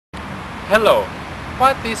Hello,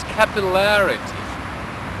 what is capillarity?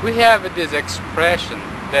 We have this expression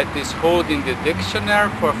that is holding the dictionary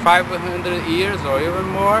for 500 years or even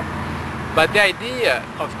more, but the idea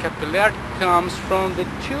of capillarity comes from the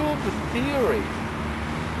tube theory.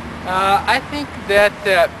 I think that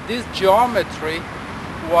this geometry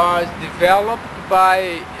was developed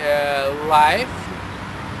by life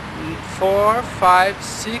 4, 5,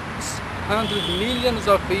 600 millions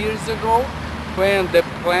of years ago, when the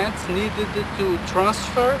plants needed to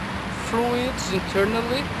transfer fluids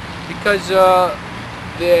internally, because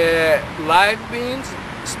the live beings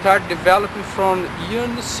start developing from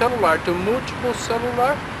unicellular to multiple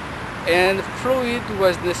cellular, and fluid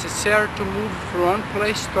was necessary to move from one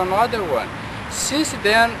place to another one. Since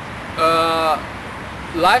then,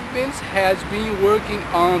 live beings has been working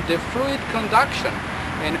on the fluid conduction,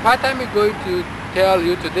 and what I'm going to tell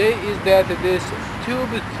you today is that this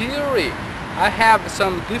tube theory, I have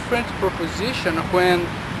some different proposition when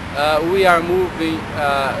we are moving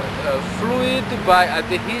fluid by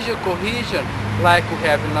adhesion cohesion, like we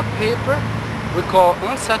have in a paper. We call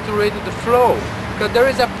unsaturated flow, because there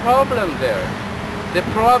is a problem there. The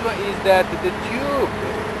problem is that the tube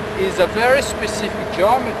is a very specific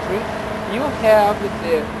geometry. You have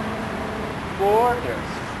the borders,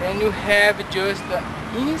 and you have just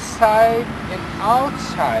inside and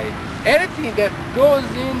outside. Anything that goes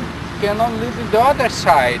in cannot live in the other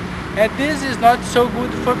side, and this is not so good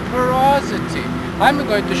for porosity. I'm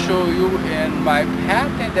going to show you in my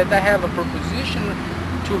patent that I have a proposition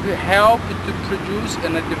to help to produce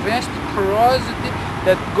an advanced porosity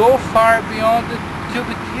that go far beyond the tube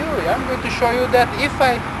theory. I'm going to show you that if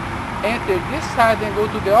I enter this side and go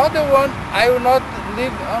to the other one, I will not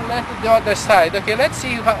live unless to the other side. Okay, let's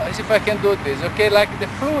see if I can do this. Okay, like the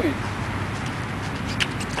fluid.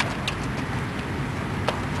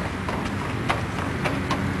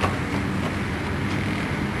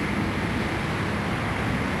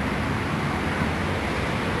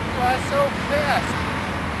 So fast.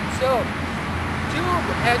 So tube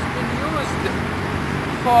has been used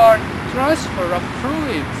for transfer of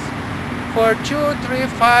fluids for 2, 3,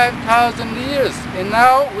 5,000 years, and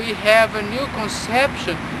now we have a new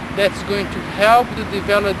conception that's going to help to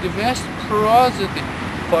develop advanced porosity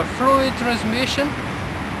for fluid transmission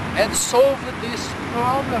and solve this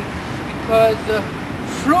problem, because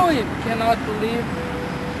fluid cannot leave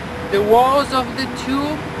the walls of the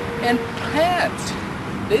tube, and plants,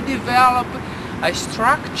 they develop a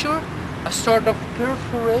structure, a sort of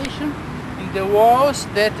perforation in the walls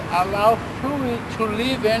that allow fluid to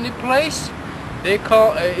leave any place. They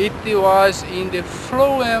call it was in the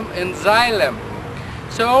phloem and xylem.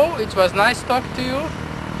 So it was nice talking to you.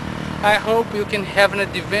 I hope you can have an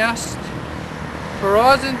advanced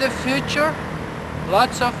porosity in the future.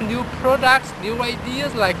 Lots of new products, new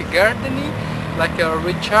ideas like gardening, like a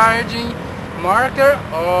recharging marker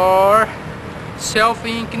or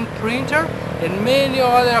self-inking printer, and many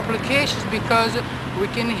other applications, because we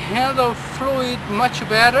can handle fluid much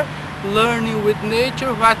better, learning with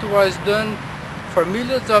nature what was done for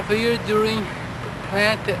millions of years during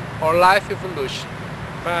plant or life evolution.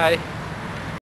 Bye.